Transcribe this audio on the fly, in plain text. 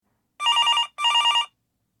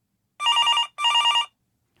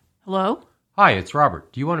Hello? Hi, it's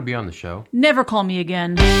Robert. Do you want to be on the show? Never call me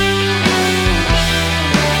again.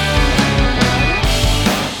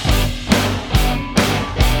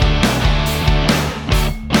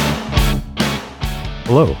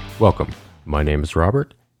 Hello, welcome. My name is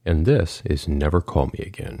Robert, and this is Never Call Me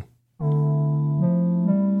Again.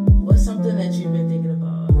 What's something that you've been thinking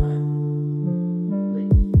about a lot lately?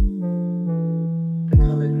 The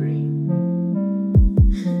color green.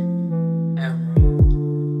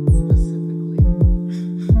 Emerald, specifically.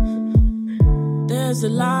 There's a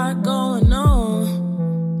lot going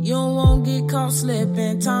on. You don't want to get caught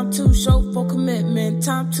slipping. Time too short for commitment.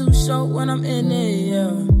 Time too short when I'm in it,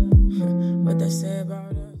 yeah. What they say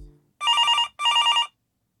about us.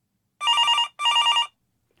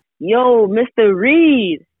 Yo, Mr.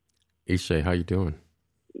 Reed. Ishay, how you doing?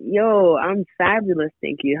 Yo, I'm fabulous,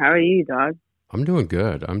 thank you. How are you, dog? I'm doing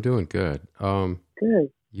good. Good.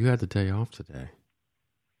 You had the day off today.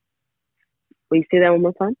 Will you say that one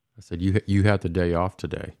more time? I said you had the day off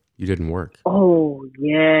today. You didn't work. Oh,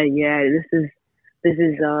 yeah. This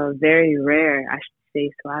is very rare, I should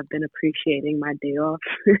say. So I've been appreciating my day off.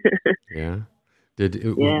 Yeah.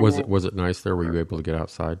 Yeah, Was it nice there? Were you able to get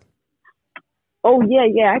outside? Oh,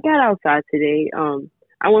 yeah. I got outside today.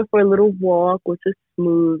 I went for a little walk, which was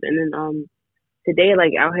smooth, and then today,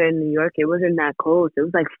 like out here in New York, it wasn't that cold. It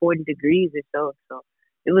was like 40 degrees or so. So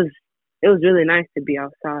it was really nice to be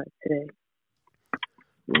outside today.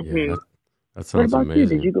 Mm-hmm. Yeah, that sounds what about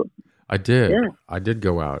amazing. You? Did you go? I did. Yeah. I did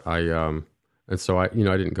go out. And so I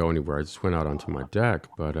didn't go anywhere. I just went out onto my deck.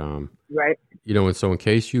 But Right. and so in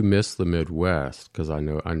case you missed the Midwest, because I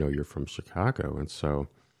know you're from Chicago, and so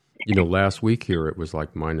last week here it was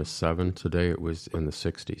like -7. Today it was in the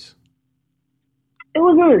 60s. It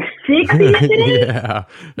was in the 60s today? Yeah,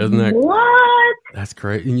 isn't that What? That's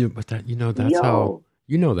great. And that's how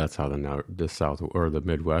that's how the South or the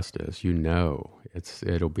Midwest is.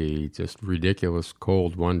 It'll be just ridiculous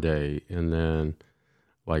cold one day, and then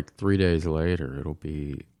like 3 days later it'll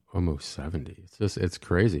be almost 70. It's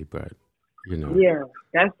crazy, but Yeah,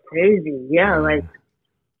 that's crazy. Yeah,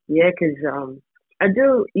 because I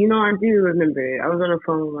do remember. I was on the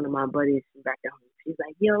phone with one of my buddies from back at home. She's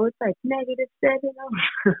like, "Yo, it's like -7."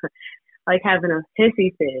 Like having a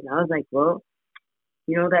hissy fit. And I was like, "Well,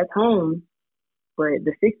 that's home." But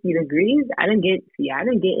the 60 degrees, I didn't get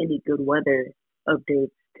any good weather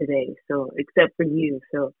updates today. So except for you,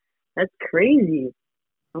 so that's crazy.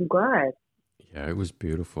 I'm glad. Yeah, it was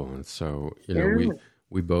beautiful, and so Yeah.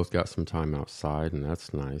 we both got some time outside, and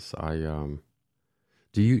that's nice.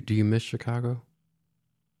 Do you miss Chicago?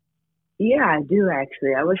 Yeah, I do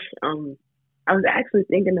actually. I was actually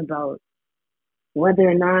thinking about whether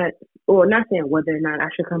or not, or not saying whether or not I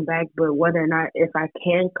should come back, but whether or not if I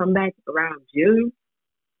can come back around June,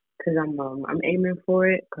 because I'm aiming for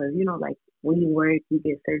it. Because like when you work, you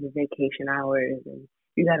get certain vacation hours, and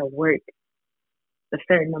you gotta work a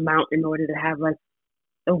certain amount in order to have like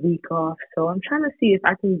a week off. So I'm trying to see if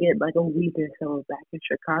I can get like a week or so back in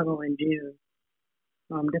Chicago in June,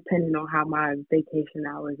 depending on how my vacation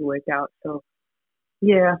hours work out. So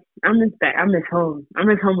yeah, I miss back. I miss home. I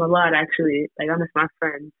miss home a lot actually. Like I miss my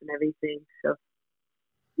friends and everything. So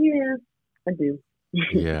yeah, I do.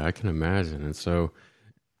 Yeah, I can imagine. And so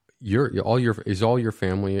is all your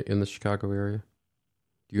family in the Chicago area?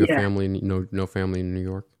 Do you have Yeah. family? No family in New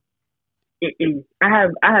York? Mm-mm. I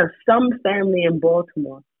have some family in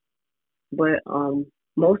Baltimore, but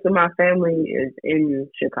most of my family is in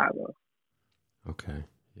Chicago. Okay,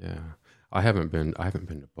 yeah. I haven't been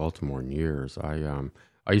to Baltimore in years. I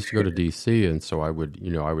used to go to D.C. and so I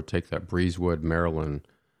would take that Breezewood, Maryland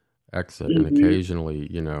exit, and occasionally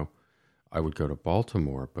I would go to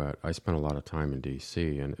Baltimore, but I spent a lot of time in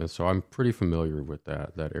D.C. and so I'm pretty familiar with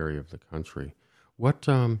that area of the country. What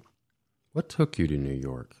took you to New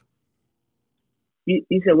York?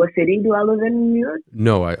 You said what city do I live in New York?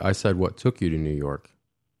 No, I said what took you to New York.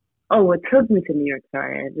 Oh, what took me to New York?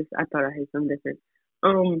 Sorry, I thought I heard something different.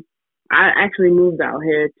 I actually moved out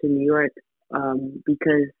here to New York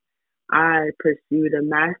because I pursued a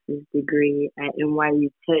master's degree at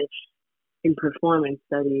NYU Tisch in performance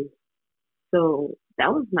studies. So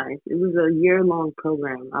that was nice. It was a year-long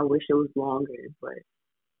program. I wish it was longer, but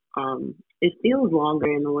it feels longer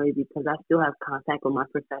in a way because I still have contact with my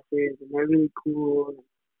professors and they're really cool.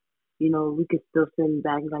 We could still send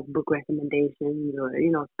back like book recommendations or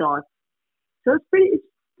thoughts. So it's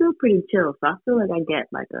still pretty chill. So I feel like I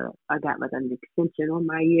got like an extension on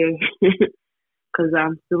my year because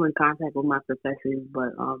I'm still in contact with my professors.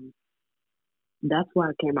 But that's why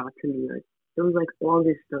I came out to New York. It was like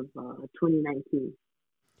August of 2019.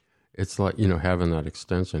 It's like having that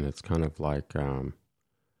extension. It's kind of like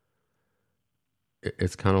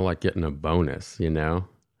it's kind of like getting a bonus, you know.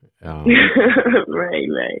 Right,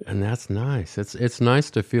 right. And that's nice. It's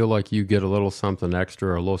nice to feel like you get a little something extra,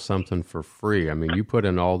 or a little something for free. I mean, you put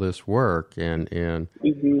in all this work and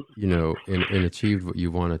Hmm. you know, and achieved what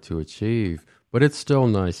you wanted to achieve. But it's still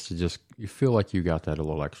nice to just you feel like you got that a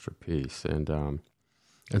little extra piece. And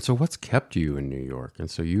so what's kept you in New York? And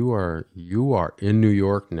so you are in New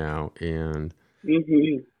York now, and Hmm.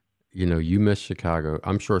 you know, you miss Chicago.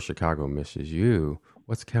 I'm sure Chicago misses you.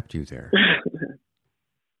 What's kept you there?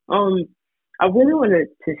 Um, I really wanted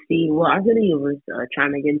to see. Well, I really was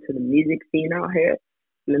trying to get into the music scene out here,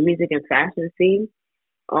 the music and fashion scene.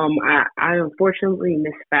 I unfortunately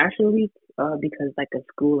missed Fashion Week because like of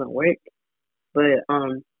school and work, but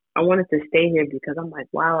I wanted to stay here because I'm like,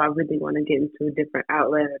 wow, I really want to get into a different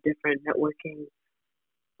outlet, a different networking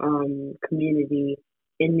community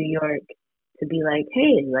in New York to be like,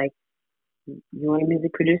 hey, like you want a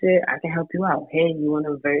music producer? I can help you out. Hey, you want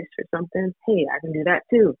a verse or something? Hey, I can do that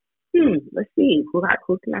too. Let's see who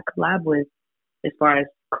can I collab with as far as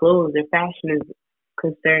clothes or fashion is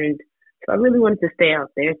concerned. So I really wanted to stay out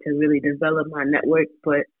there to really develop my network,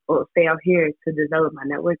 or stay out here to develop my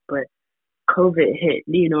network. But COVID hit,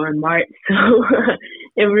 in March, so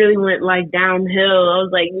it really went like downhill. I was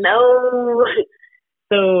like, no.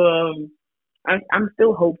 So I'm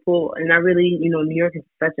still hopeful, and I really, New York is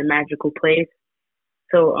such a magical place.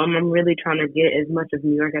 So I'm really trying to get as much of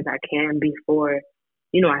New York as I can before,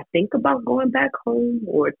 I think about going back home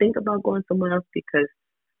or think about going somewhere else, because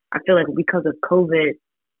I feel like because of COVID,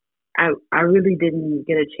 I really didn't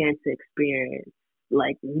get a chance to experience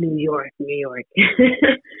like New York, New York.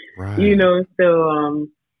 Right. So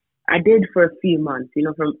I did for a few months,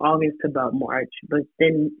 from August to about March, but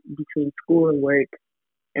then between school and work,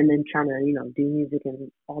 and then trying to, do music and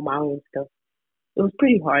all my own stuff, it was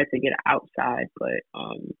pretty hard to get outside. But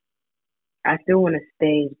I still want to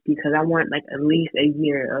stay because I want like at least a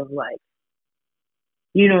year of like,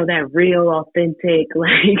 that real authentic,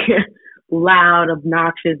 like loud,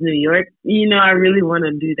 obnoxious New York. I really want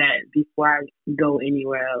to do that before I go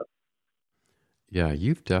anywhere else. Yeah,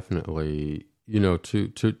 you've definitely,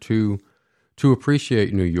 to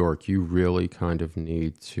appreciate New York, you really kind of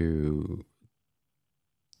need to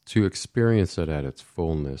experience it at its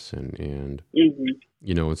fullness, and Hmm.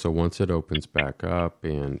 and so once it opens back up,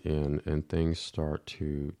 and things start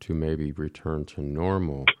to maybe return to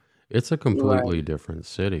normal, it's a Right. completely different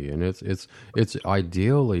city, and it's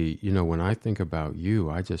ideally, when I think about you,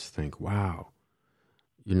 I just think, wow,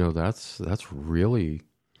 that's really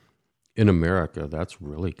in America, that's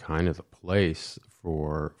really kind of the place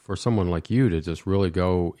for someone like you to just really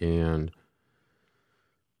go and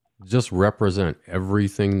just represent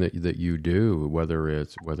everything that you do, whether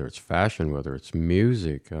it's fashion, whether it's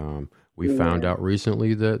music. We found Yeah. out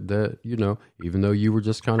recently that even though you were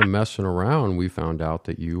just kind of messing around, we found out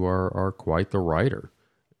that you are quite the writer,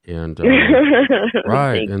 and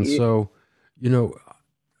right. Thank And you. so, you know,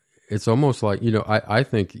 it's almost like, I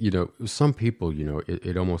think, some people,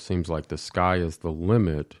 it almost seems like the sky is the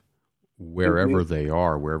limit Hmm. wherever they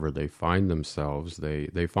are, wherever they find themselves.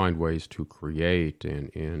 They find ways to create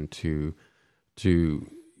and to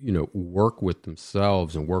work with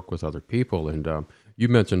themselves and work with other people. And you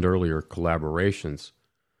mentioned earlier collaborations.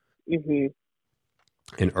 Hmm.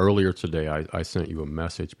 And earlier today, I sent you a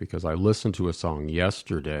message because I listened to a song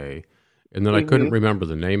yesterday, and then I couldn't Hmm. remember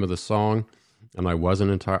the name of the song, and I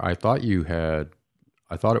wasn't entire. I thought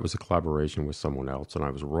it was a collaboration with someone else, and I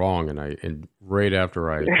was wrong. And right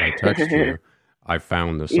after I texted you, I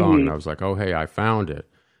found the song, and Hmm. I was like, oh hey, I found it.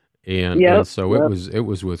 And Yep. so it Yep.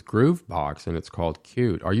 was with Groovebox, and it's called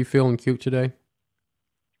Cute. Are you feeling cute today?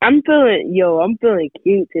 I'm feeling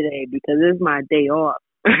cute today because it's my day off.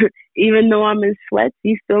 Even though I'm in sweats,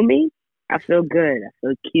 you feel me? I feel good. I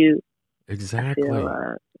feel cute. I feel Exactly.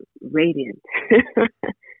 radiant.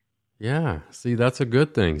 Yeah. See, that's a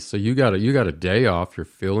good thing. So you got a day off. You're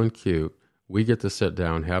feeling cute. We get to sit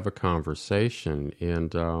down, have a conversation,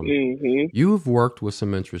 and Hmm. you have worked with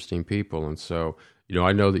some interesting people, and so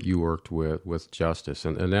I know that you worked with Justice,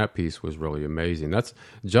 and that piece was really amazing. That's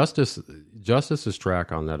Justice's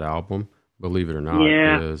track on that album. Believe it or not,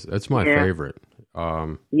 Yeah. is it's my Yeah. favorite.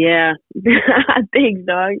 Yeah. Thanks,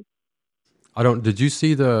 dog. I don't. Did you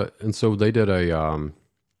see the? And so they did a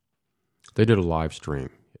live stream.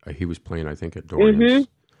 He was playing, I think, at Hmm. Dorian's. Did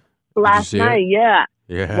you Last see it? night, yeah.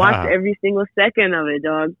 Watched Yeah, every single second of it,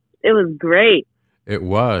 dog. It was great. it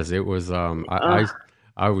was. It was. Ugh.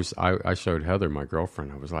 I showed Heather, my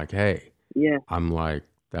girlfriend. I was like, hey, Yeah. I'm like,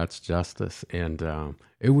 that's Justice, and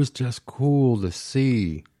it was just cool to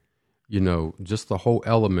see, just the whole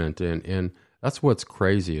element, and That's what's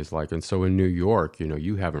crazy is like, and so in New York, you know,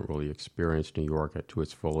 you haven't really experienced New York to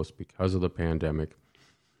its fullest because of the pandemic.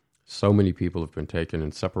 So many people have been taken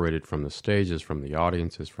and separated from the stages, from the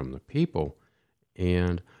audiences, from the people.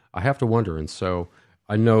 And I have to wonder, and so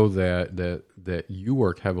I know that you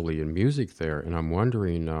work heavily in music there, and I'm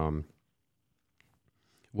wondering,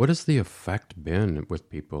 what has the effect been with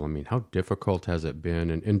people? I mean, how difficult has it been,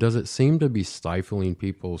 and does it seem to be stifling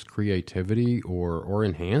people's creativity or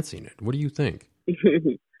enhancing it? What do you think?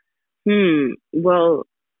 Well,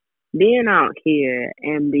 being out here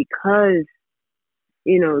and because,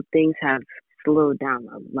 things have slowed down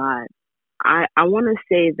a lot, I want to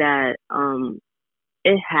say that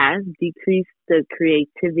it has decreased the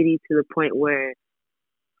creativity to the point where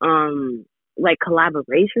like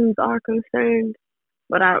collaborations are concerned.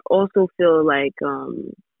 But I also feel like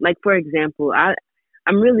for example,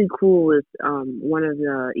 I'm really cool with one of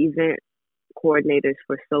the event coordinators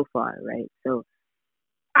for SoFar, right? So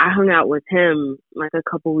I hung out with him like a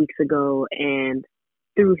couple weeks ago, and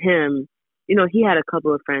through him, he had a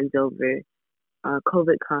couple of friends over,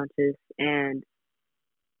 COVID conscious, and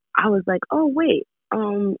I was like, oh wait,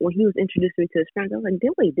 when he was introducing me to his friends, I was like,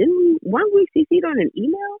 weren't we CC'd on an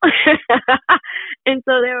email? And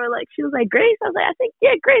so they were like, she was like, Grace? I was like,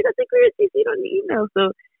 yeah, Grace, I think we were CC'd on the email.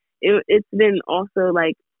 So it's been also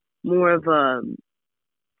like more of I'm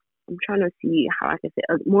trying to see how I can say,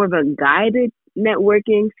 more of a guided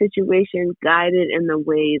networking situation, guided in the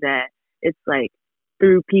way that it's like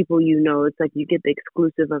through people, it's like you get the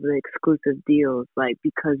exclusive of the exclusive deals, like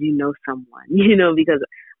because you know someone, because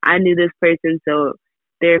I knew this person, so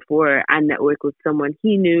therefore I networked with someone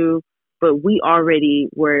he knew, but we already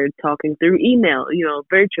were talking through email,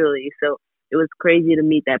 virtually. So it was crazy to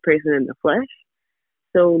meet that person in the flesh.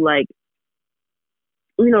 So like,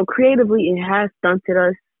 creatively it has stunted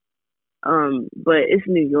us. But it's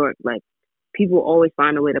New York. Like people always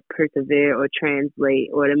find a way to persevere or translate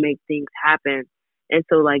or to make things happen. And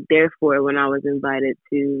so like, therefore, when I was invited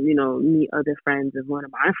to, meet other friends of one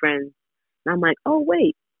of my friends, and I'm like, oh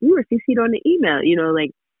wait, you were CC'd on the email,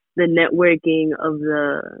 like the networking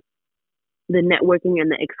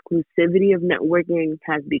and the exclusivity of networking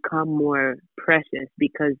has become more precious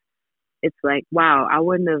because it's like, wow, I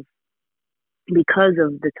wouldn't have, because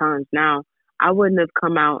of the times now, I wouldn't have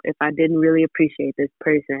come out if I didn't really appreciate this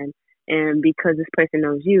person. And because this person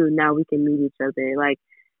knows you, now we can meet each other. Like,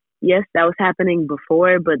 yes, that was happening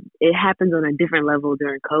before, but it happens on a different level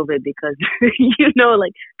during COVID because,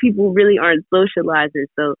 like people really aren't socializers.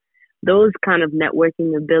 So those kind of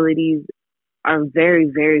networking abilities are very,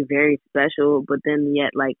 very, very special. But then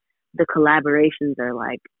yet, like, the collaborations are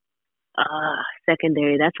like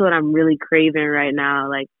secondary. That's what I'm really craving right now.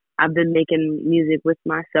 Like, I've been making music with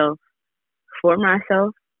myself, for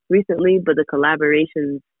myself recently, but the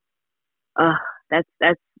collaborations,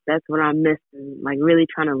 that's what I'm missing. Like, really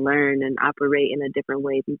trying to learn and operate in a different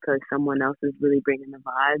way because someone else is really bringing the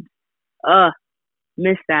vibes.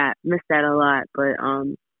 Miss that a lot. But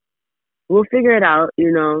we'll figure it out.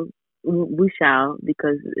 We shall,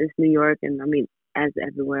 because it's New York, and I mean, as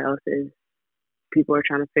everywhere else is, people are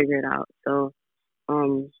trying to figure it out. So,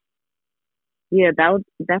 yeah,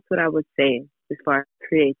 that's what I would say as far as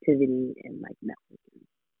creativity and like networking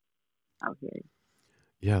out here.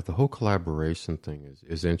 Yeah, the whole collaboration thing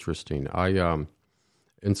is interesting.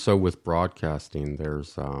 And so with broadcasting,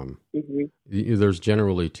 there's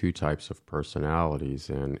generally two types of personalities,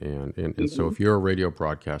 and so if you're a radio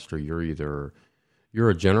broadcaster, you're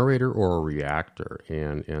a generator or a reactor,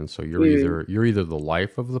 and so you're either the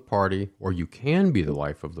life of the party, or you can be the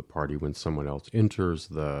life of the party when someone else enters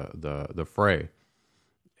the fray,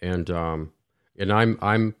 and I'm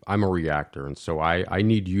a reactor, and so I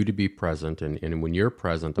need you to be present, and when you're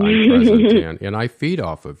present, I'm present, and I feed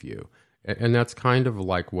off of you, and that's kind of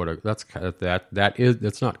like it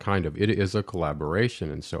is a collaboration,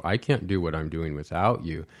 and so I can't do what I'm doing without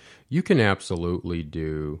you. You can absolutely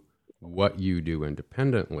do what you do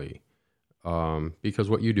independently, because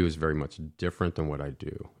what you do is very much different than what I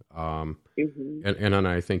do. And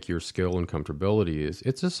I think your skill and comfortability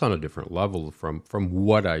it's just on a different level from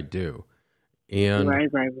what I do. And right.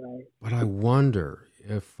 But I wonder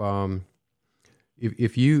if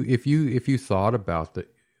you thought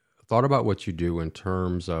about what you do in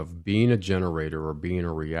terms of being a generator or being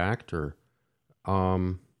a reactor,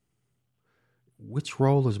 which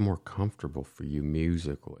role is more comfortable for you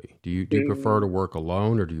musically? Do you prefer to work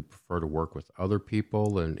alone, or do you prefer to work with other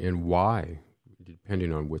people, and why,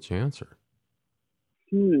 depending on which answer?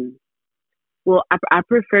 Well, I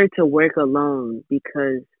prefer to work alone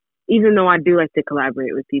because even though I do like to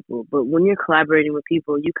collaborate with people, but when you're collaborating with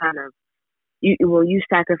people, you kind of you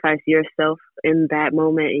sacrifice yourself in that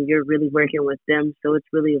moment, and you're really working with them, so it's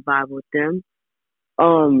really a vibe with them.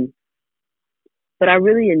 Um, but I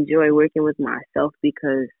really enjoy working with myself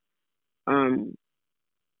because um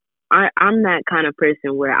I'm that kind of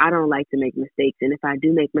person where I don't like to make mistakes, and if I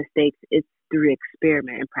do make mistakes, it's through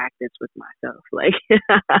experiment and practice with myself. Like,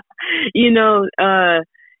 you know,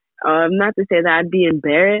 not to say that I'd be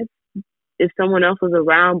embarrassed if someone else was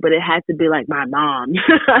around, but it had to be like my mom,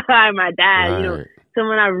 my dad, Right.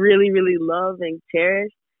 someone I really, really love and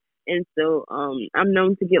cherish. And so, I'm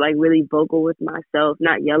known to get like really vocal with myself,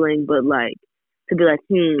 not yelling, but like to be like,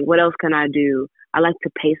 what else can I do? I like to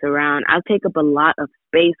pace around. I take up a lot of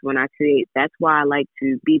space when I create. That's why I like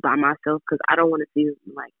to be by myself, because I don't want to feel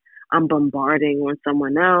like I'm bombarding on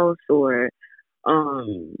someone else, or,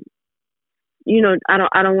 um, I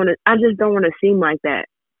don't want to, I just don't want to seem like that.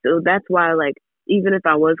 So that's why, like, even if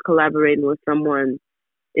I was collaborating with someone,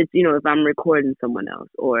 it's, if I'm recording someone else,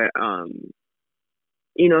 or,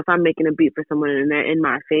 if I'm making a beat for someone and they're in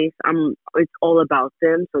my face, it's all about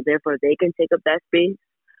them. So therefore they can take up that space.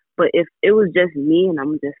 But if it was just me and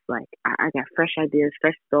I'm just like, I got fresh ideas,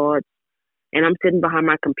 fresh thoughts, and I'm sitting behind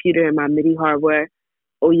my computer and my MIDI hardware,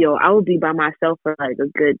 I would be by myself for like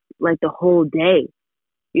like the whole day,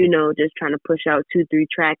 just trying to push out 2, 3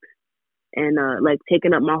 tracks and like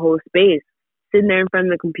taking up my whole space, sitting there in front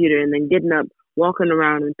of the computer and then getting up, walking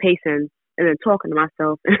around and pacing and then talking to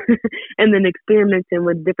myself and then experimenting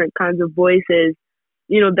with different kinds of voices.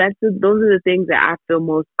 Those are the things that I feel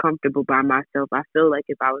most comfortable by myself. I feel like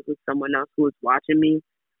if I was with someone else who was watching me,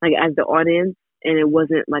 like as the audience, and it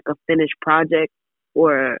wasn't like a finished project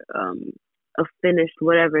or a finished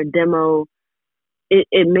whatever demo,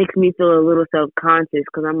 it makes me feel a little self-conscious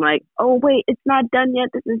because I'm like, oh wait, it's not done yet.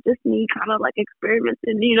 This is just me kind of like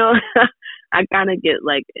experimenting, I kind of get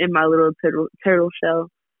like in my little turtle shell.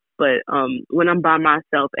 But when I'm by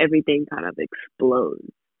myself, everything kind of explodes.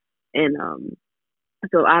 And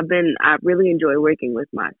so I really enjoy working with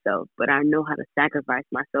myself, but I know how to sacrifice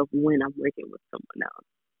myself when I'm working with someone else.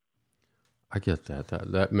 I get that.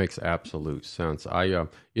 That makes absolute sense.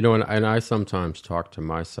 And I sometimes talk to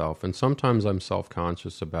myself, and sometimes I'm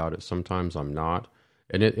self-conscious about it. Sometimes I'm not,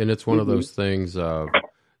 and it's one of those things.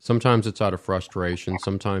 Sometimes it's out of frustration.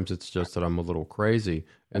 Sometimes it's just that I'm a little crazy,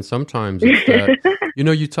 and sometimes it's that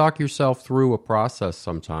you talk yourself through a process.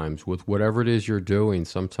 Sometimes with whatever it is you're doing.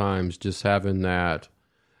 Sometimes just having that,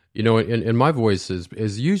 and my voice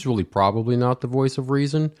is usually probably not the voice of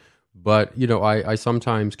reason. But, I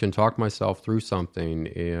sometimes can talk myself through something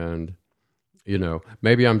and,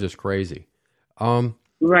 maybe I'm just crazy.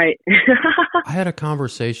 Right. I had a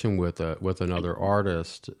conversation with another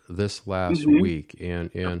artist this last week, and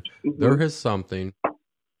there is something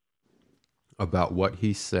about what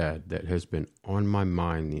he said that has been on my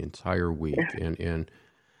mind the entire week. And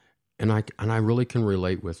I really can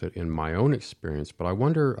relate with it in my own experience, but I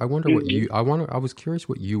wonder what I was curious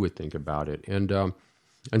what you would think about it.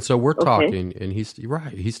 And so we're talking, and he's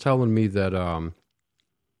telling me that,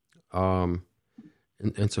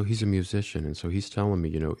 and so he's a musician, and so he's telling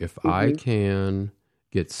me, if I can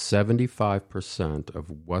get 75%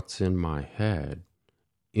 of what's in my head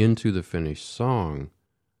into the finished song,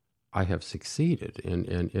 I have succeeded. And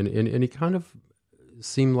he kind of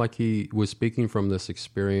seemed like he was speaking from this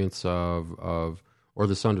experience or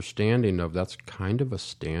this understanding of that's kind of a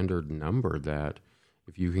standard number, that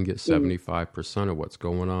if you can get 75% of what's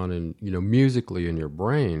going on in, musically in your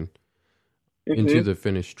brain into the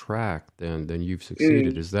finished track, then you've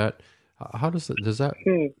succeeded. Is that, how does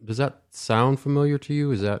that sound familiar to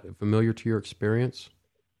you? Is that familiar to your experience?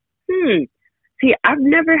 See, I've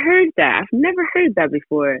never heard that. I've never heard that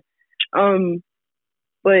before.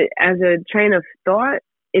 But as a train of thought,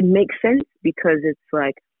 it makes sense because it's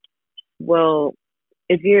like, well,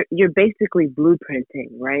 if you're basically blueprinting,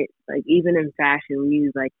 right? Like even in fashion, we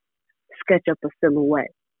use like sketch up a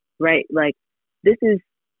silhouette, right? Like this is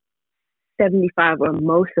 75 or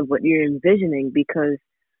most of what you're envisioning, because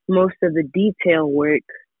most of the detail work,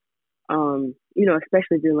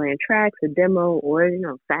 especially if you're laying tracks, a demo, or,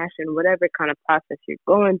 fashion, whatever kind of process you're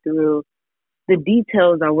going through, the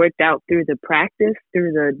details are worked out through the practice,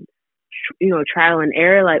 through the trial and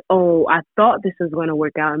error. Like, oh, I thought this was going to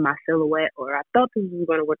work out in my silhouette, or I thought this was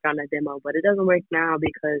going to work out in a demo, but it doesn't work now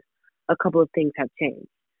because a couple of things have changed.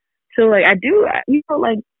 So like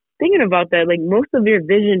like thinking about that, like most of your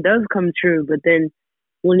vision does come true, but then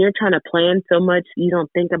when you're trying to plan so much, you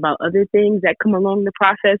don't think about other things that come along the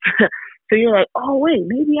process. So you're like, oh wait,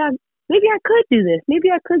 maybe I could do this.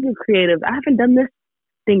 Maybe I could get creative. I haven't done this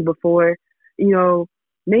thing before.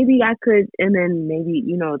 maybe I could, and then maybe,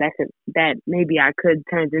 that maybe I could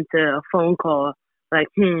turn into a phone call, like,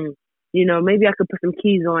 maybe I could put some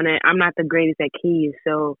keys on it. I'm not the greatest at keys,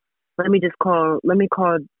 so let me call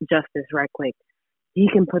Justice right quick. He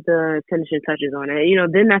can put the finishing touches on it.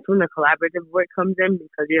 Then that's when the collaborative work comes in,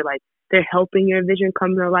 because you're like, they're helping your vision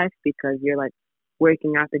come to life because you're like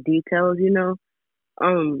working out the details.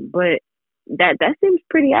 But that seems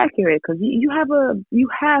pretty accurate, because you have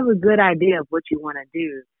a good idea of what you want to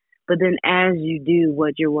do, but then as you do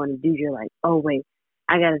what you want to do, you're like, oh wait,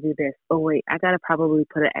 I gotta do this. Oh wait, I gotta probably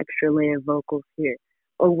put an extra layer of vocals here.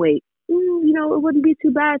 Oh wait, it wouldn't be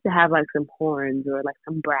too bad to have like some horns or like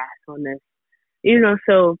some brass on this.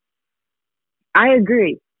 So I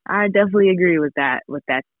agree. I definitely agree with that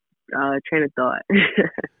train of thought.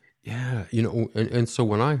 Yeah, and so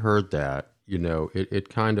when I heard that, it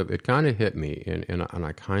kind of hit me, and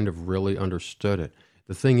I kind of really understood it.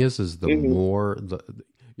 The thing is the Mm-hmm. more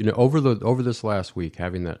over this last week,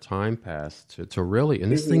 having that time pass to really,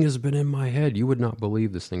 and this thing has been in my head. You would not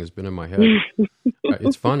believe this thing has been in my head.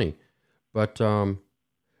 It's funny, but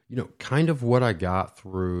kind of what I got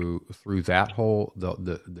through that whole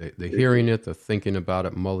the hearing it, the thinking about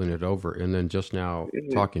it, mulling it over, and then just now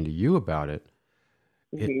talking to you about it.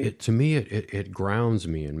 It to me it grounds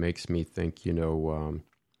me and makes me think.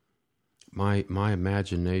 My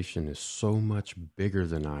imagination is so much bigger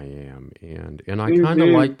than I am, and I kind of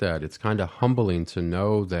like that. It's kind of humbling to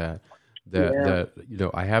know that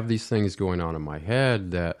I have these things going on in my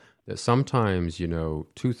head that sometimes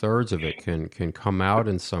 2/3 of it can come out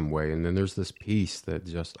in some way, and then there's this piece that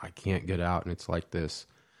just I can't get out, and it's like this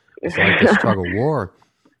tug of war.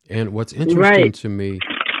 And what's interesting to me,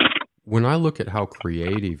 when I look at how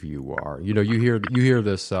creative you are, you hear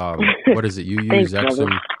this. What is it? You use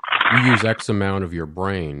X amount of your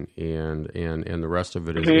brain, and the rest of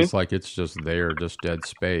it is it's like it's just there, just dead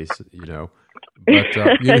space. But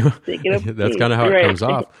that's kind of how it comes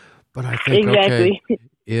off. But I think Exactly. okay,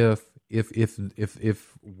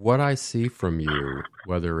 if what I see from you,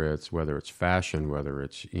 whether it's fashion, whether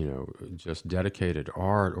it's just dedicated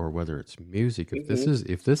art, or whether it's music, if this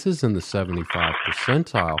is in the 75th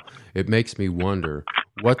percentile, it makes me wonder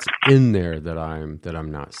what's in there that I'm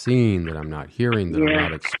not seeing, that I'm not hearing, that I'm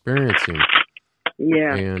not experiencing.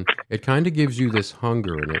 Yeah. And it kind of gives you this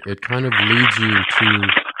hunger, and it kind of leads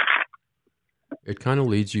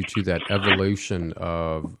you to that evolution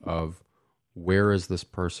of where is this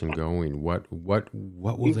person going? What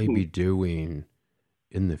will they be doing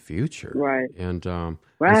in the future? Right. And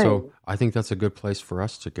Right. and so I think that's a good place for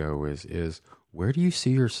us to go. Is where do you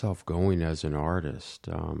see yourself going as an artist?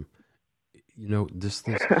 This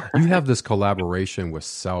you have this collaboration with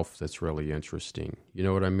self that's really interesting. You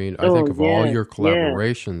know what I mean? I think of all your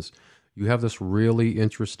collaborations, you have this really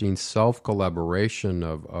interesting self collaboration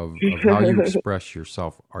of how you express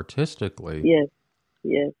yourself artistically. Yes.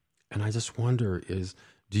 Yes. And I just wonder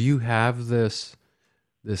do you have this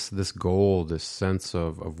goal, this sense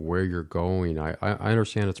of where you're going? I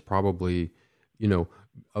understand it's probably,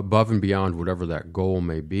 above and beyond whatever that goal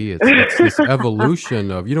may be. It's this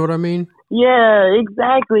evolution of, you know what I mean? Yeah,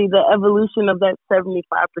 exactly. The evolution of that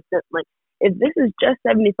 75%. Like, if this is just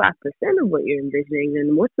 75% of what you're envisioning,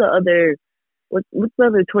 then what's the other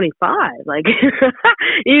 25? Like,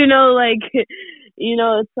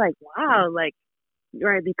 it's like, wow, like,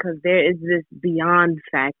 right, because there is this beyond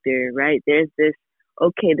factor, right? There's this,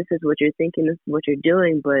 okay, this is what you're thinking, this is what you're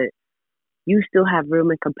doing, but you still have room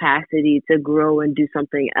and capacity to grow and do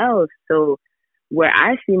something else. So where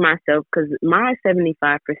I see myself, because my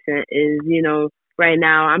 75% is, right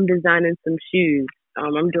now I'm designing some shoes.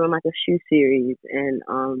 I'm doing like a shoe series, and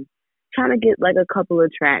trying to get like a couple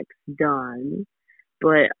of tracks done.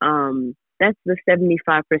 But that's the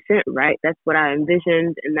 75%, right? That's what I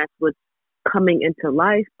envisioned, and that's what's coming into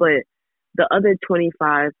life. But the other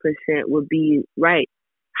 25% would be, right,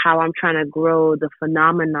 how I'm trying to grow the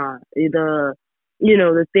phenomena, the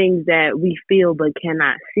things that we feel but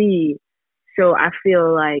cannot see. So I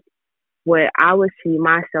feel like what I would see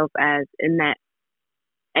myself as in that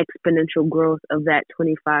exponential growth of that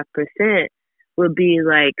 25% would be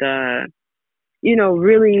like,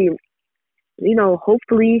 really,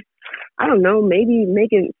 hopefully, I don't know, maybe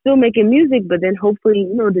still making music, but then hopefully,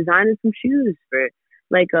 designing some shoes for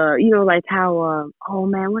like, like how, oh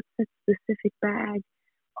man, what's that specific bag?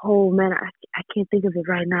 Oh man, I can't think of it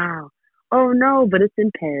right now. Oh no, but it's in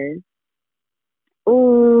Paris.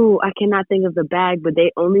 Oh, I cannot think of the bag, but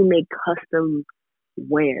they only make custom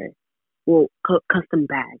wear. Well, custom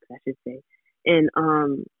bags, I should say. And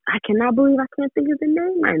I cannot believe I can't think of the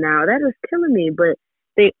name right now. That is killing me. But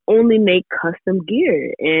they only make custom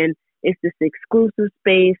gear, and it's this exclusive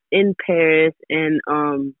space in Paris, and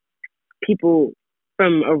people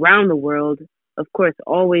from around the world, of course,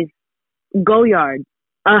 always Goyard.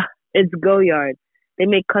 It's Goyard. They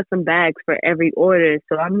make custom bags for every order.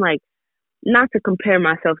 So I'm like, not to compare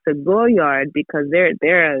myself to Goyard because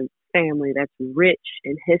they're a family that's rich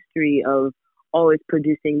in history of always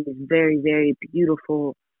producing these very, very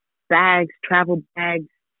beautiful bags, travel bags,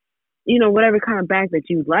 whatever kind of bag that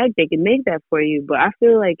you like, they can make that for you. But I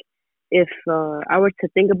feel like if I were to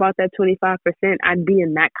think about that 25%, I'd be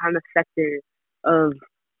in that kind of sector of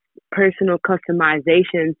personal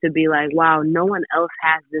customization to be like, wow, no one else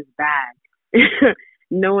has this bag.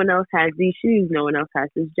 No one else has these shoes. No one else has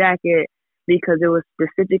this jacket because it was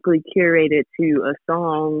specifically curated to a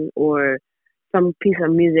song or some piece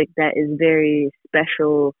of music that is very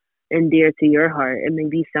special and dear to your heart. It may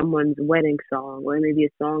be someone's wedding song, or it may be a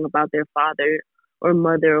song about their father or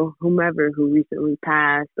mother or whomever who recently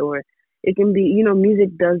passed, or it can be,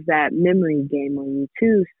 music does that memory game on you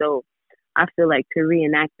too. So I feel like to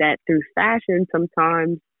reenact that through fashion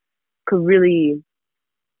sometimes could really,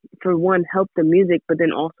 for one, help the music, but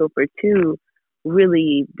then also for two,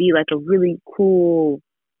 really be like a really cool,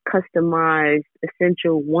 customized,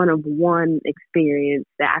 essential one-of-one experience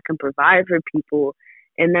that I can provide for people.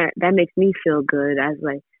 And that makes me feel good as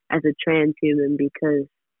a trans human, because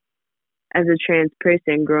as a trans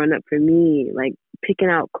person growing up, for me, like picking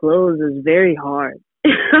out clothes was very hard.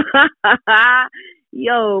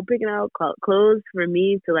 Picking out clothes for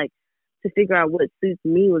me to figure out what suits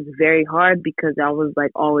me was very hard because I was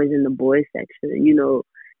like always in the boys section,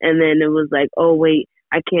 and then it was like, oh wait,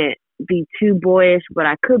 I can't be too boyish, but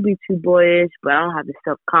I could be too boyish, but I don't have the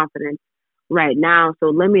self-confidence right now. So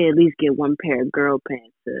let me at least get one pair of girl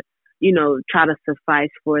pants to, try to suffice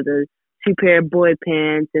for the 2 pair of boy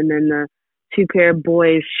pants and then the 2 pair of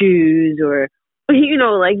boy shoes, or,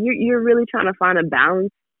 like you're really trying to find a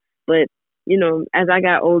balance. But, as I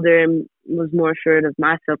got older and was more assured of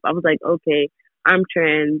myself, I was like, okay, I'm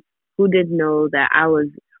trans. Who didn't know that I was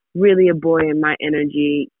really a boy in my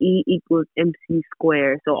energy? E equals MC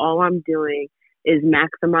squared. So all I'm doing is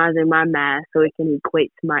maximizing my mass so it can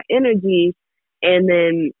equate to my energy. And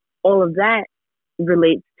then all of that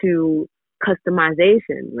relates to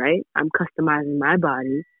customization, right? I'm customizing my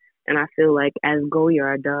body. And I feel like as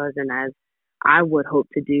Goyard does, and as I would hope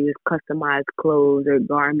to do, is customize clothes or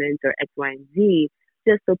garments or X, Y, and Z,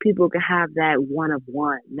 just so people can have that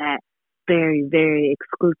one-of-one, that very, very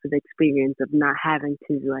exclusive experience of not having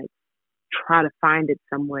to like try to find it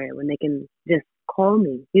somewhere when they can just call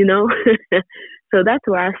me, So that's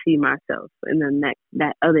where I see myself in the next,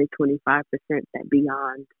 that other 25%, that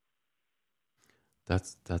beyond.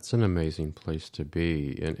 That's an amazing place to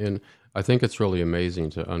be, and I think it's really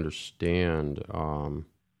amazing to understand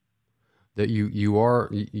that you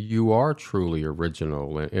are truly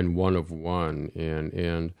original and one of one,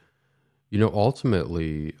 and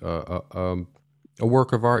ultimately a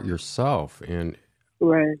work of art yourself, and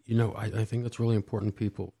right. I think that's really important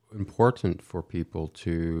for people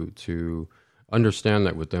to understand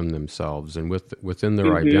that within themselves and within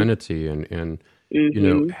their identity, and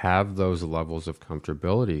have those levels of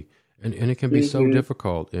comfortability, and it can be so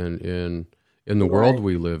difficult in the world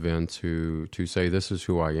we live in to say this is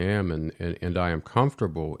who I am and I am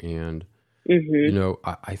comfortable. And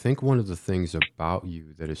I think one of the things about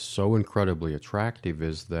you that is so incredibly attractive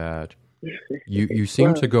is that you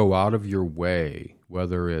seem to go out of your way,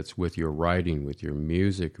 whether it's with your writing, with your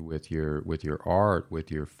music, with your art,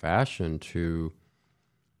 with your fashion, to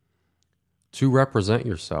represent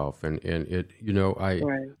yourself, and it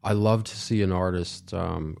I love to see an artist.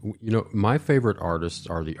 My favorite artists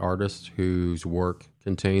are the artists whose work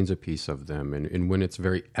contains a piece of them, and when it's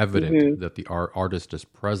very evident that the artist is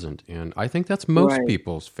present. And I think that's most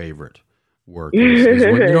people's favorite work. Is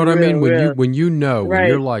when, you know what I mean? When you're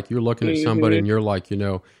looking at somebody and you're like,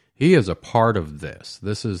 he is a part of this.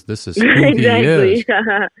 This is who he is.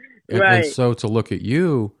 And so to look at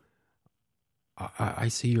you, I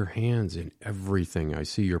see your hands in everything. I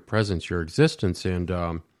see your presence, your existence, and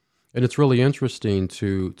it's really interesting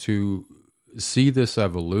to see this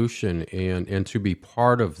evolution and to be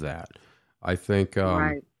part of that. I think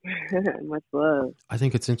much love. I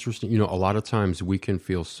think it's interesting. A lot of times we can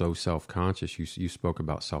feel so self-conscious. You spoke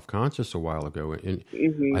about self-conscious a while ago, and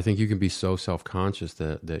I think you can be so self-conscious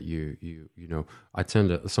that you I tend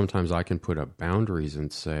to sometimes I can put up boundaries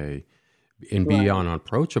and say. And be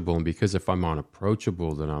unapproachable, and because if I'm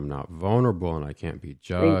unapproachable, then I'm not vulnerable, and I can't be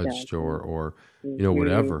judged or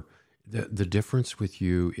whatever. The difference with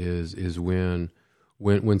you is when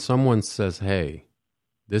someone says, "Hey,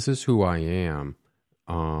 this is who I am,"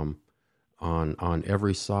 on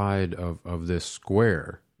every side of this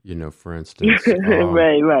square. You know, for instance,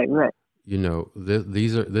 Right. you know,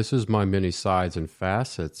 this is my many sides and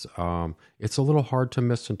facets. It's a little hard to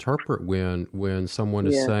misinterpret when someone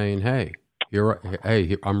is Yeah. saying, "Hey,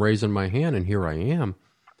 I'm raising my hand, and here I am,"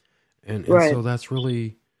 and Right. so that's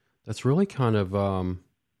really kind of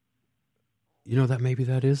you know, that maybe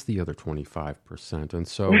that is the other 25%, and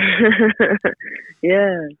so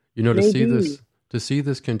Yeah. you know, Maybe. to see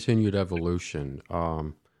this continued evolution,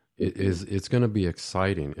 it's going to be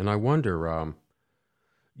exciting, and I wonder,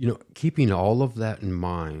 you know, keeping all of that in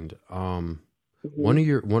mind, Hmm.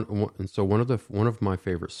 and so one of my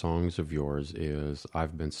favorite songs of yours is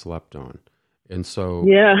 "I've Been Slept On," and so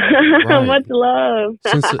Yeah. right Much love.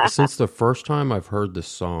 since the first time I've heard the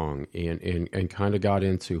song and kind of got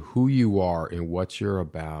into who you are and what you're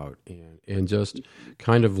about and just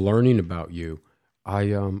kind of learning about you,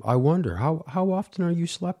 I wonder how often are you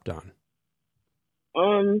slept on?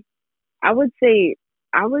 um, I would say,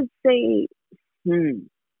 I would say, hmm,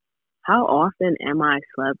 how often am I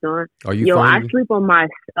slept on? Are you Yo, I finding? sleep on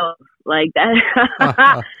myself like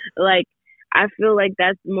that. Like, I feel like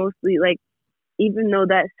that's mostly like, even though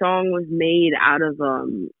that song was made out of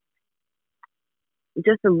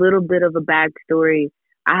just a little bit of a backstory.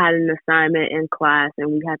 I had an assignment in class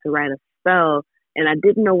and we had to write a spell and I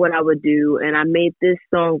didn't know what I would do and I made this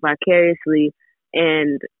song vicariously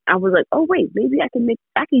and I was like, oh wait, maybe I can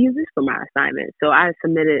use this for my assignment. So I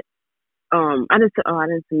submitted I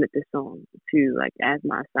didn't submit this song to like as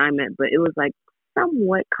my assignment, but it was like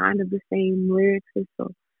somewhat kind of the same lyrics and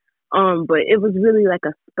so but it was really like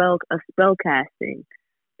a spell casting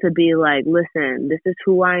to be like, listen, this is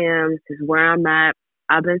who I am, this is where I'm at.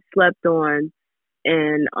 I've been slept on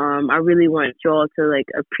and I really want y'all to like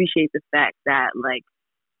appreciate the fact that like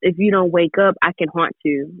if you don't wake up, I can haunt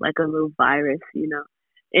you like a little virus, you know.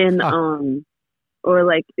 And or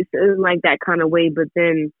like it's like that kind of way, but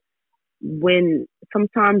then when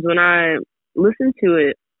sometimes when I listen to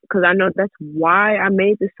it, because I know that's why I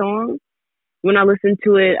made the song, when I listen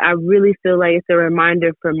to it, I really feel like it's a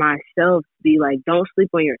reminder for myself to be like, don't sleep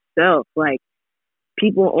on yourself. Like,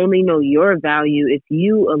 people only know your value if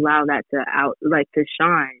you allow that to to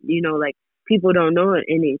shine. You know, like people don't know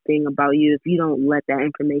anything about you if you don't let that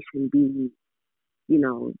information be,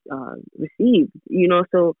 received. You know,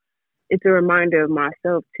 so it's a reminder of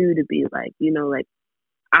myself too to be like, like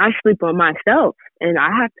I sleep on myself and I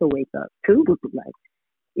have to wake up too. Like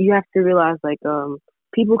you have to realize like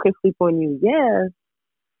people can sleep on you, yeah,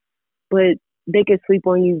 but they can sleep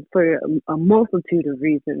on you for a multitude of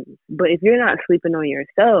reasons. But if you're not sleeping on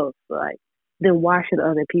yourself, like, then why should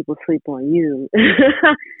other people sleep on you?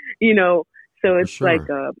 you know, so For it's like,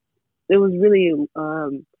 sure. it was really,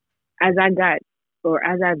 as I got, or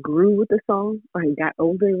as I grew with the song, or got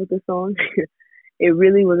older with the song, it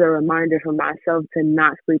really was a reminder for myself to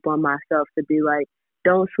not sleep on myself, to be like,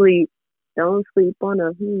 don't sleep, don't sleep on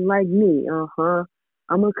a like me.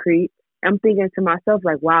 I'm a creep. I'm thinking to myself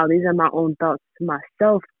like, wow, these are my own thoughts to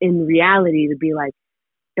myself in reality, to be like,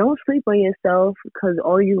 don't sleep on yourself because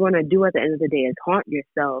all you're gonna do at the end of the day is haunt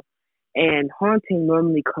yourself. And haunting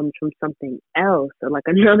normally comes from something else or like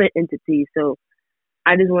another entity. So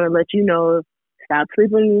I just want to let you know, stop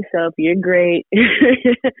sleeping on yourself. You're great.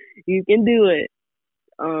 You can do it.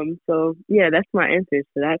 So yeah, that's my answer to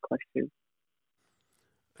that question.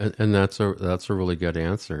 And that's a really good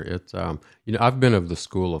answer. It's you know, I've been of the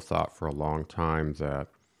school of thought for a long time that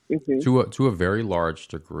Mhm. to a very large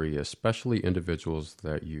degree, especially individuals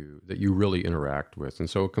that you really interact with, and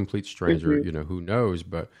so a complete stranger, Mhm. you know, who knows,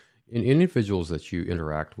 but in individuals that you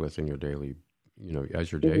interact with in your daily, you know,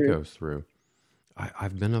 as your day Mhm. goes through,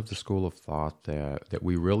 I've been of the school of thought that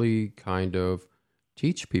we really kind of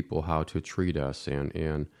teach people how to treat us,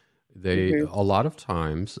 and they Mhm. a lot of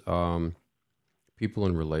times. People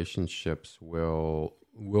in relationships will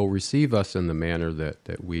receive us in the manner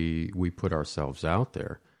that we put ourselves out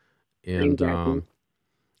there, Exactly.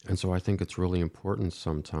 and so I think it's really important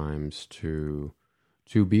sometimes to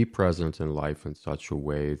be present in life in such a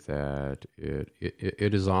way that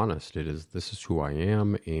it is honest. It is, this is who I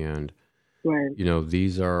am, and Right. you know,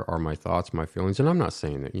 these are my thoughts, my feelings, and I'm not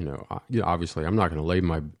saying that, you know, obviously I'm not going to lay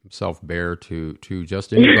myself bare to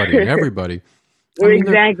just anybody and everybody. I mean,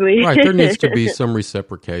 Exactly. right. There needs to be some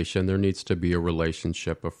reciprocation. There needs to be a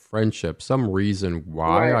relationship, a friendship, some reason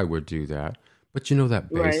why Right. I would do that. But you know,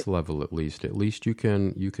 that Right. base level, at least you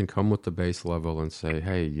can come with the base level and say,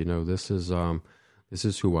 hey, you know, this is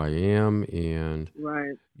who I am, and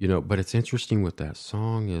Right. you know. But it's interesting with that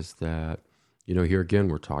song is that, you know, here again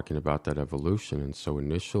we're talking about that evolution, and so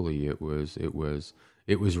initially it was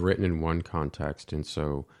written in one context, and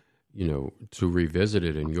so to revisit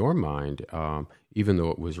it in your mind, even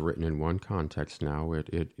though it was written in one context now,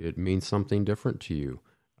 it means something different to you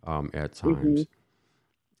at Mhm. times.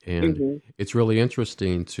 And Mhm. it's really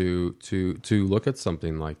interesting to look at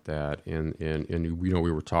something like that. And we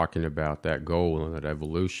were talking about that goal and that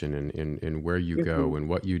evolution and where you go Mhm. and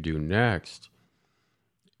what you do next.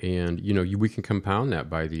 And, we can compound that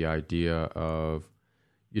by the idea of,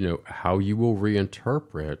 how you will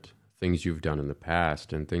reinterpret things you've done in the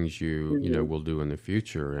past and things Mhm. will do in the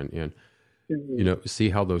future, and Mhm. see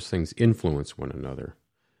how those things influence one another.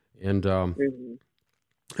 And Mhm.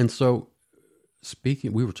 and so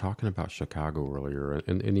speaking, we were talking about Chicago earlier,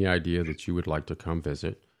 and the idea that you would like to come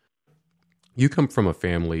visit. You come from a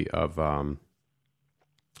family of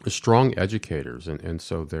strong educators, and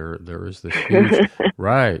so there is this huge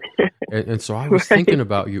right. And so I was thinking Right.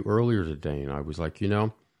 about you earlier today, and I was like,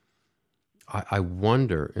 I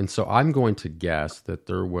wonder, and so I'm going to guess that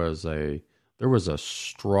there was a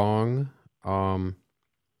strong um,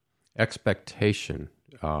 expectation.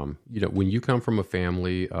 When you come from a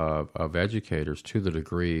family of educators, to the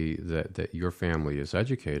degree that your family is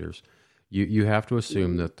educators, you have to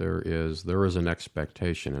assume Mhm. that there is an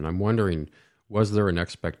expectation. And I'm wondering, was there an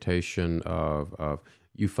expectation of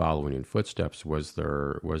you following in footsteps? Was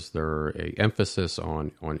there a emphasis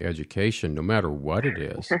on education, no matter what it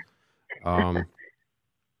is? Um,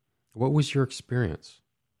 what was your experience?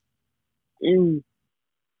 Mm.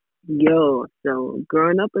 Yo, so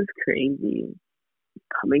growing up was crazy.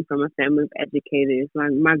 Coming from a family of educators,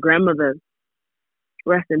 my grandmother,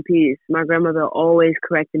 rest in peace. My grandmother always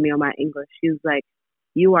corrected me on my English. She was like,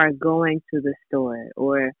 "You are going to the store,"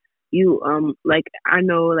 or "You like I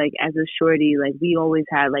know like as a shorty like we always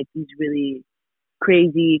had like these really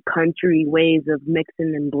crazy country ways of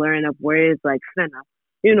mixing and blurring up words like finna.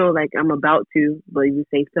 Like I'm about to, but you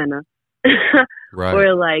say finna. Right.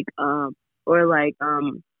 or like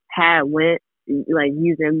had went like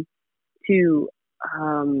using to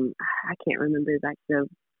I can't remember like the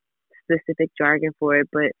specific jargon for it,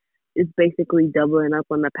 but it's basically doubling up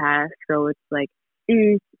on the past. So it's like,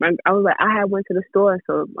 I was like, I had went to the store,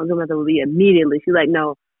 so my grandmother would be immediately. She's like,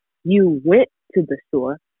 no, you went to the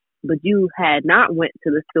store, but you had not went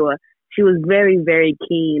to the store. She was very, very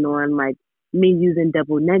keen on like me using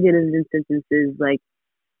double negatives in sentences. Like,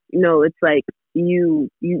 it's like you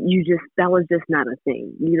just that was just not a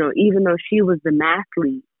thing. Even though she was the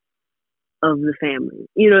mathlete of the family,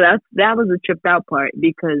 that was the tripped out part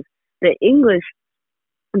because the English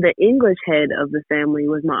the English head of the family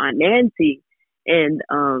was my aunt Nancy, and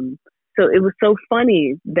so it was so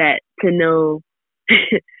funny that to know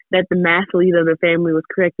that the math lead of the family was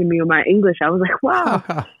correcting me on my English. I was like, wow.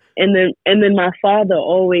 And then my father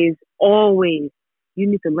always, you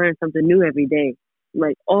need to learn something new every day,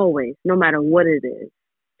 like always, no matter what it is,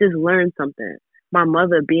 just learn something. My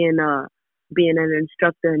mother being an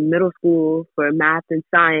instructor in middle school for math and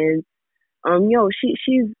science,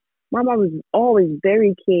 she's my mom was always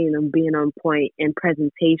very keen on being on point in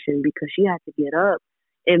presentation because she had to get up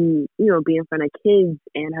and be in front of kids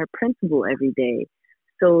and her principal every day.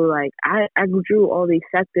 So like I drew all these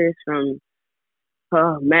sectors from,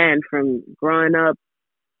 oh man, from growing up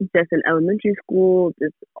just in elementary school,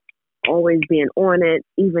 just always being on it,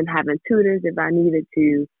 even having tutors if I needed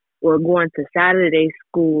to, or going to Saturday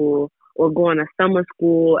school, or going to summer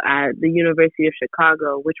school at the University of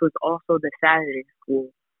Chicago, which was also the Saturday school,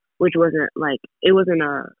 which wasn't like it wasn't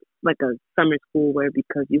a summer school where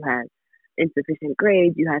because you had insufficient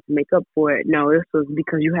grades you had to make up for it. No, this was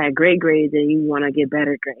because you had great grades and you want to get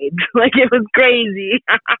better grades. Like it was crazy.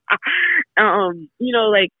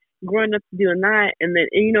 Like growing up doing that, and then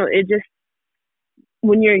it just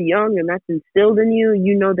when you're young and that's instilled in you,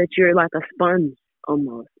 you know that you're like a sponge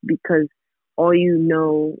almost because all you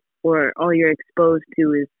know or all you're exposed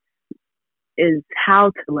to is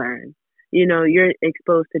how to learn. You're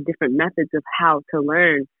exposed to different methods of how to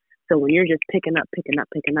learn. So when you're just picking up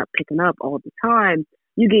all the time,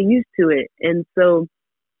 you get used to it. And so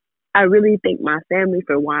I really thank my family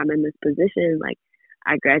for why I'm in this position. Like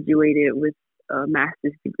I graduated with a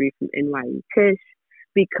master's degree from NYU Tisch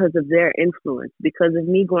because of their influence, because of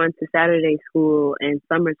me going to Saturday school and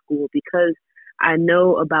summer school, because I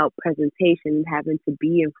know about presentation, having to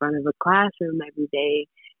be in front of a classroom every day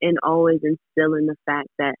and always instilling the fact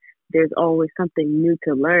that there's always something new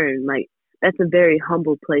to learn. Like that's a very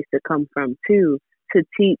humble place to come from too, to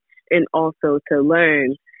teach and also to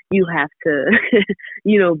learn. You have to,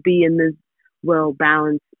 be in this well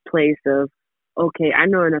balanced place of, okay, I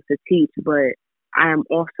know enough to teach, but I am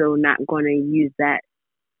also not going to use that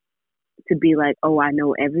to be like, oh, I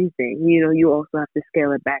know everything. You also have to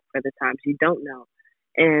scale it back for the times you don't know.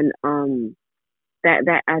 And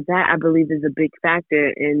that I believe is a big factor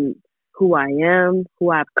in who I am,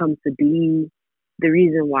 who I've come to be, the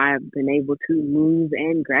reason why I've been able to move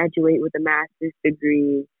and graduate with a master's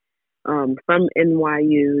degree from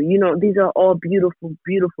NYU. You know, these are all beautiful,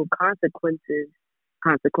 beautiful coincidences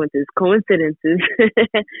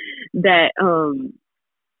that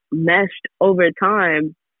meshed over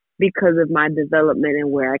time because of my development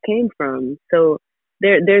and where I came from. So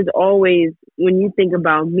there's always, when you think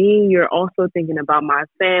about me, you're also thinking about my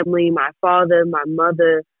family, my father, my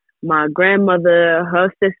mother, my grandmother,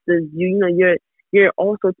 her sisters. You know, you're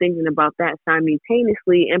also thinking about that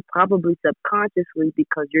simultaneously and probably subconsciously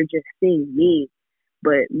because you're just seeing me.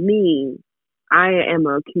 But me, I am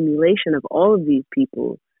an accumulation of all of these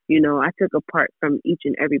people. You know, I took a part from each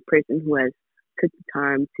and every person who has took the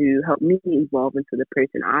time to help me evolve into the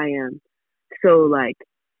person I am. So like,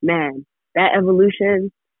 man, that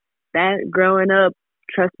evolution, that growing up,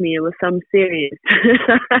 trust me, it was something serious.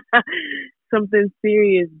 Something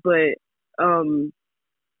serious, but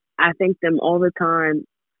I thank them all the time,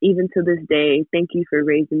 even to this day. Thank you for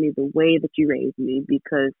raising me the way that you raised me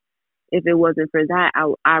because if it wasn't for that,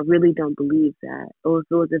 I really don't believe that. Or if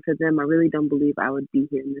it wasn't for them, I really don't believe I would be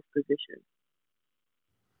here in this position.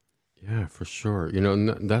 Yeah, for sure. You know,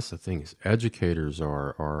 and that's the thing is educators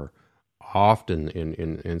are often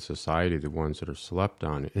in society the ones that are slept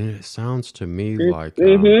on. And it sounds to me like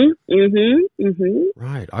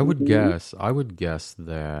right. I would guess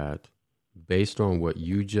that based on what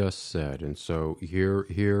you just said, and so here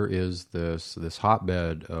is this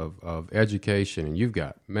hotbed of education, and you've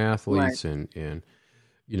got Right. mathletes and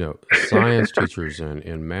you know science teachers and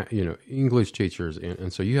you know English teachers,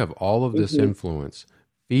 and so you have all of this Mhm. influence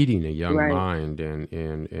feeding a young Right. mind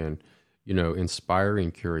and you know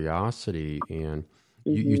inspiring curiosity and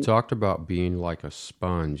you Mhm. talked about being like a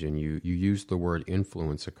sponge and you used the word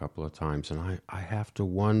influence a couple of times and I have to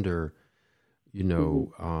wonder you Mhm.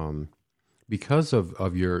 know because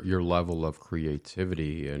of your level of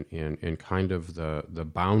creativity and kind of the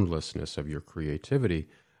boundlessness of your creativity,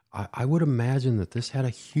 I would imagine that this had a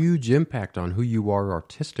huge impact on who you are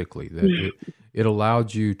artistically. That it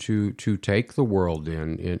allowed you to take the world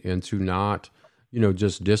in and to not you know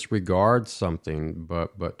just disregard something,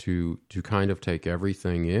 but to kind of take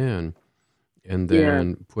everything in and Yeah.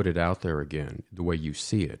 then put it out there again the way you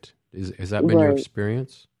see it. Has that been your Right.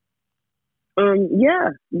 experience? Yeah.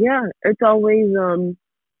 Yeah. It's always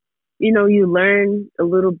you know, you learn a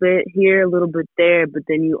little bit here, a little bit there, but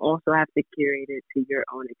then you also have to curate it to your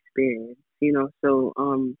own experience. You know, so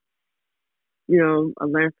you know, I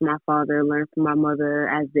learned from my father, I learned from my mother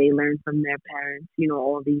as they learned from their parents, you know,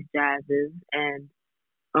 all these jazzes. And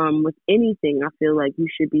with anything, I feel like you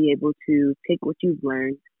should be able to take what you've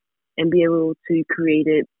learned and be able to create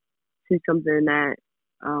it to something that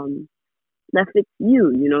um that fits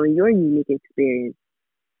you, you know, your unique experience.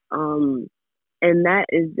 Um and that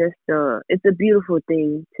is just it's a beautiful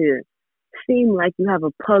thing to seem like you have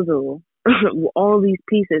a puzzle with all these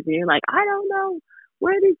pieces and you're like, I don't know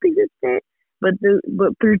where these pieces fit. But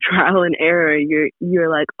through trial and error you're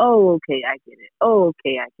like, oh okay, I get it. Oh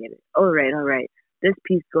okay, I get it. All right. This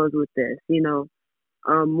piece goes with this, you know.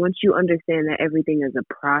 Once you understand that everything is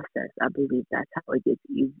a process, I believe that's how it gets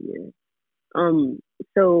easier. Um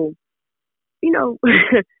so, you know,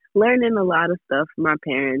 learning a lot of stuff from our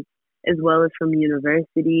parents as well as from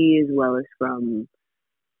university, as well as from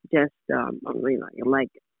just I mean like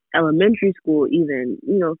elementary school even,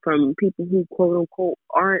 you know, from people who quote unquote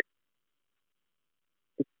aren't,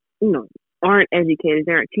 you know, aren't educators,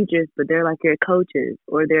 they aren't teachers, but they're like your coaches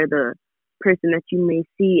or they're the person that you may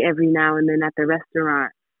see every now and then at the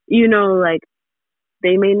restaurant. You know, like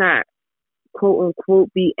they may not quote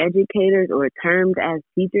unquote be educators or termed as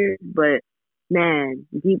teachers, but man,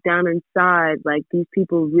 deep down inside, like these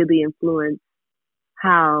people really influence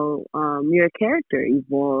how your character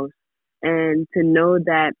evolves. And to know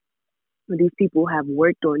that these people have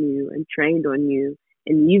worked on you and trained on you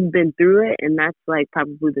and you've been through it, and that's like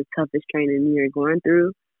probably the toughest training you're going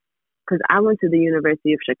through. Because I went to the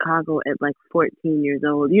University of Chicago at like 14 years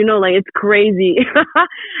old. You know, like it's crazy.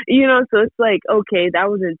 You know, so it's like, okay, that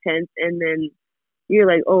was intense. And then you're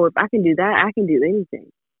like, oh, if I can do that, I can do anything.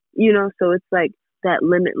 You know, so it's like that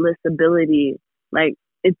limitless ability, like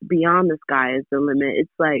it's beyond the sky is the limit.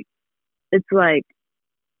 It's like it's like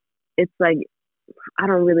I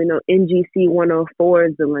don't really know. NGC 104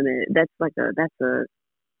 is the limit. That's a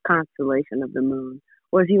constellation of the moon.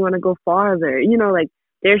 Or if you want to go farther, you know, like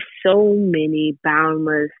there's so many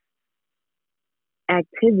boundless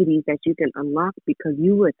activities that you can unlock because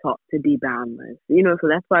you were taught to be boundless. So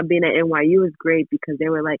that's why being at NYU is great, because they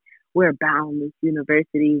were like, we're a boundless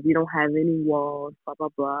university. We don't have any walls, blah, blah,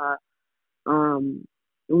 blah.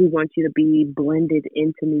 We want you to be blended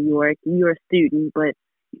into New York. You're a student, but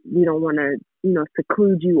we don't want to,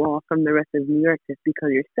 seclude you off from the rest of New York just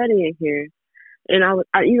because you're studying here. And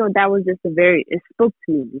that was just it spoke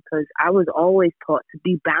to me, because I was always taught to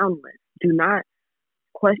be boundless. Do not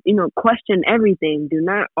question everything. Do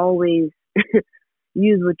not always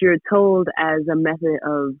use what you're told as a method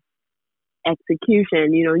of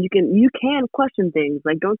execution. You can question things.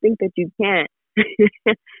 Like, don't think that you can't.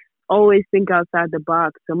 Always think outside the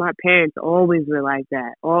box. So my parents always were like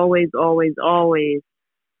that. Always, always, always.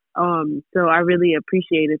 So I really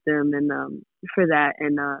appreciated them and for that.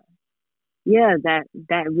 And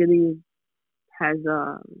that really has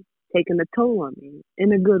taken a toll on me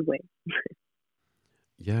in a good way.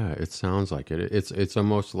 Yeah, it sounds like it. It's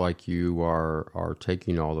almost like you are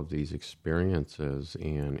taking all of these experiences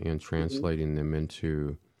and translating them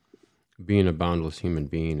into being a boundless human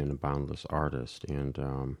being and a boundless artist. And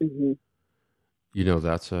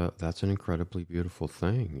that's an incredibly beautiful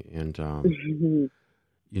thing. And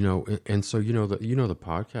and so the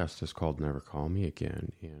podcast is called Never Call Me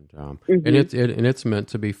Again, and it's meant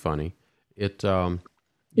to be funny. It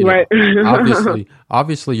right.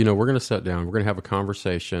 obviously, we're going to sit down. We're going to have a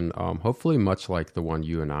conversation, hopefully much like the one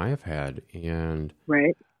you and I have had. And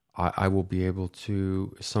right. I will be able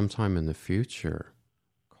to, sometime in the future,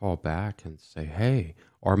 call back and say, hey,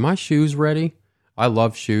 are my shoes ready? I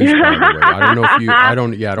love shoes, by the way. I don't know if you, I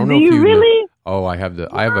don't know if you really? Know. Oh, I have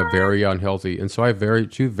a very unhealthy, and so I have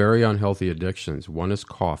two very unhealthy addictions. One is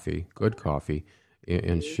coffee, good coffee,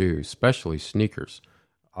 and shoes, especially sneakers.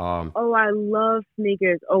 I love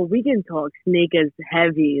sneakers. Oh, we can talk sneakers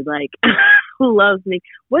heavy. Like, who loves sneakers?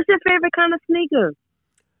 What's your favorite kind of sneaker?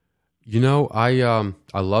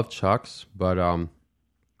 I love Chucks, but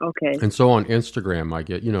okay. And so on Instagram, I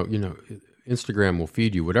get Instagram will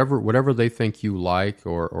feed you whatever they think you like,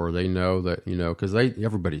 or they know that because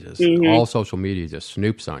everybody just all social media just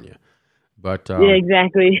snoops on you. But yeah,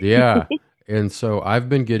 exactly. Yeah, and so I've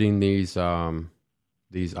been getting these.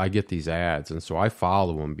 I get these ads, and so I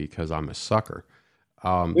follow them because I'm a sucker.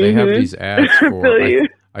 They have these ads for,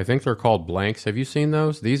 I think they're called blanks. Have you seen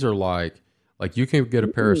those? These are like you can get a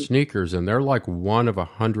pair of sneakers, and they're like one of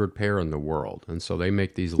 100 pair in the world. And so they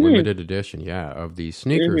make these limited edition, of these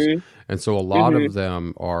sneakers. And so a lot of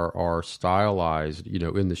them are stylized,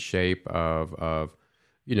 in the shape of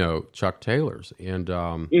Chuck Taylors. And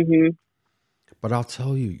but I'll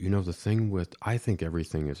tell you, the thing I think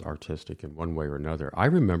everything is artistic in one way or another. Do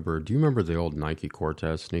you remember the old Nike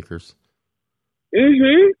Cortez sneakers?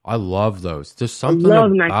 I love those. There's something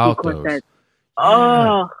about Nike those. Yeah.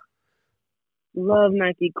 Oh, love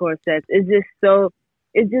Nike Cortez. It's just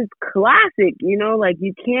classic, like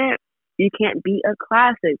you can't beat a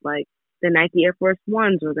classic like the Nike Air Force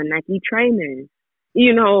Ones or the Nike trainers,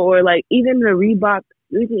 or like even the Reebok.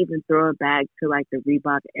 We can even throw it back to like the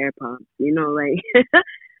Reebok Air Pumps, like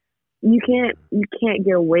you can't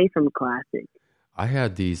get away from classic. I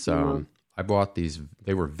had these, I bought these,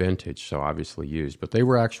 they were vintage, so obviously used, but they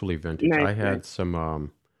were actually vintage. Nice,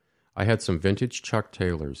 I had some vintage Chuck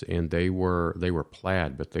Taylors, and they were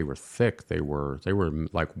plaid, but they were thick. They were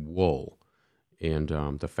like wool, and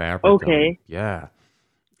the fabric. Okay. Yeah.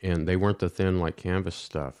 And they weren't the thin like canvas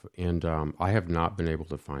stuff. And I have not been able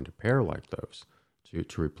to find a pair like those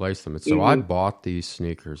to replace them. And so I bought these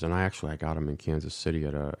sneakers, and I got them in Kansas City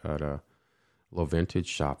at a little vintage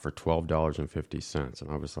shop for $12.50, and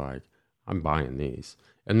I was like, I'm buying these.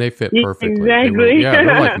 And they fit perfectly. Exactly.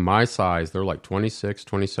 They're like my size. They're like 26,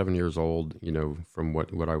 27 years old, from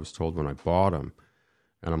what I was told when I bought them.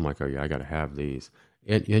 And I'm like, oh yeah, I got to have these.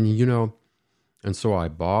 And so I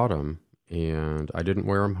bought them, and I didn't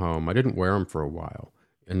wear them home. I didn't wear them for a while.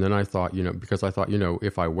 And then I thought, because I thought,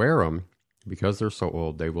 if I wear them, because they're so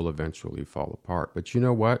old, they will eventually fall apart. But you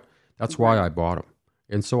know what? That's why I bought them.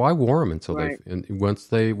 And so I wore them until and once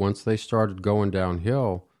they started going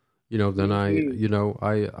downhill, then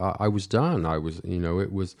I was done. I was,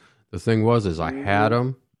 it was, the thing was I had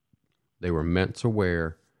them, they were meant to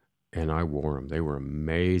wear, and I wore them. They were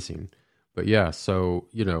amazing. But yeah, so,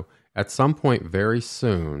 at some point very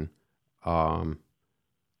soon,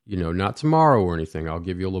 not tomorrow or anything, I'll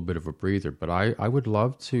give you a little bit of a breather, but I would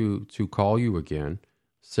love to call you again,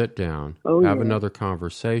 sit down, have another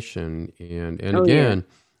conversation, and again,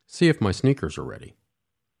 see if my sneakers are ready.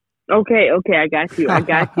 Okay, I got you.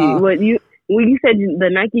 When you said the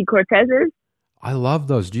Nike Cortezes? I love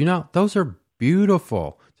those. Do you know, those are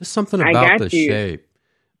beautiful. Just something about the shape.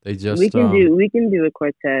 They just we can do a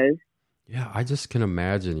Cortez. Yeah, I just can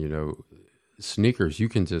imagine, sneakers. You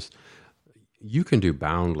can do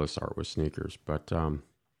boundless art with sneakers, but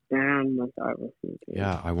Boundless art with sneakers.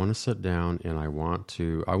 yeah, I want to sit down and I want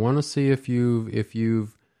to see if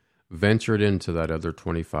you've ventured into that other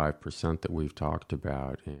 25% that we've talked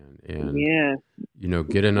about, and yeah,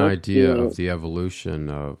 get an idea of the evolution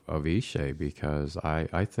of Ishay, because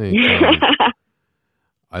I think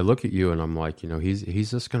I look at you and I'm like,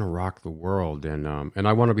 he's just going to rock the world, and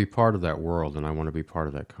I want to be part of that world, and I want to be part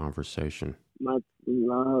of that conversation. Much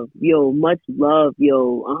love,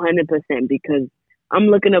 100%, because I'm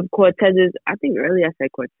looking up Cortezes. I think earlier I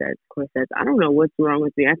said Cortez. I don't know what's wrong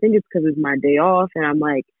with me. I think it's because it's my day off and I'm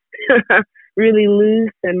like really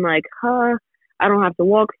loose and like, I don't have to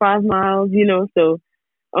walk 5 miles, So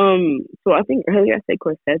I think earlier I said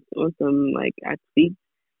Cortez on some like I speak,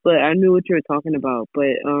 but I knew what you were talking about.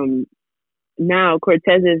 But now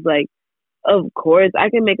Cortez is like, of course, I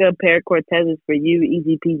can make a pair of Cortezes for you,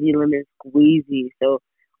 easy peasy lemon squeezy. So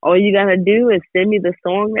all you gotta do is send me the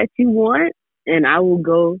song that you want, and I will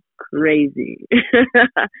go crazy.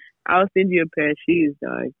 I'll send you a pair of shoes,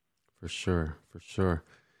 dog. For sure.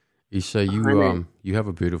 Ishay, you have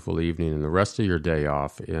a beautiful evening and the rest of your day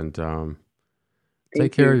off, and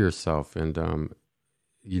take care of yourself, and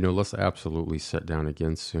let's absolutely sit down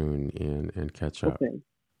again soon and catch up. Okay.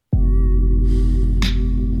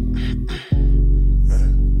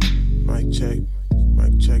 Mic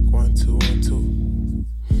check 1 2 1 2.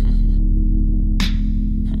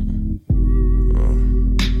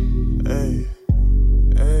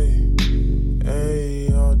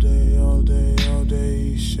 Hey, all day,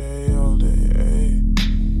 Shay, all day,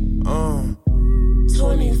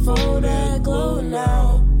 24 that glow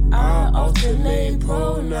now. I alternate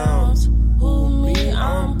pronouns. Who me,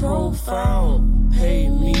 I'm profound. Pay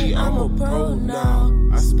me, I'm a pro now.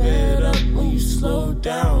 I sped up when you slow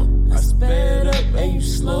down. I sped up and you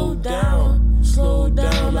slow down. Slow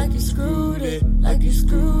down like you screwed it. My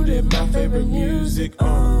favorite music,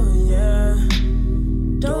 yeah.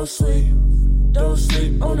 Don't sleep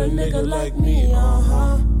on a nigga like me,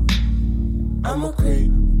 I'm a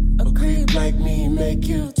creep like me make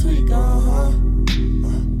you tweak, Don't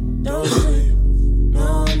sleep,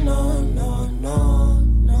 no.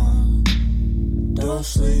 Don't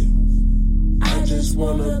sleep. I just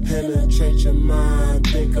wanna penetrate your mind.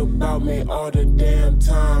 Think about me all the damn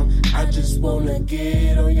time. I just wanna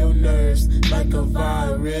get on your nerves like a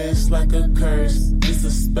virus, like a curse. It's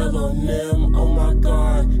a spell on them, oh my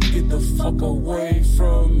God. Get the fuck away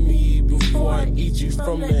from me before I eat you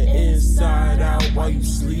from the inside out while you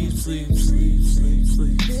sleep.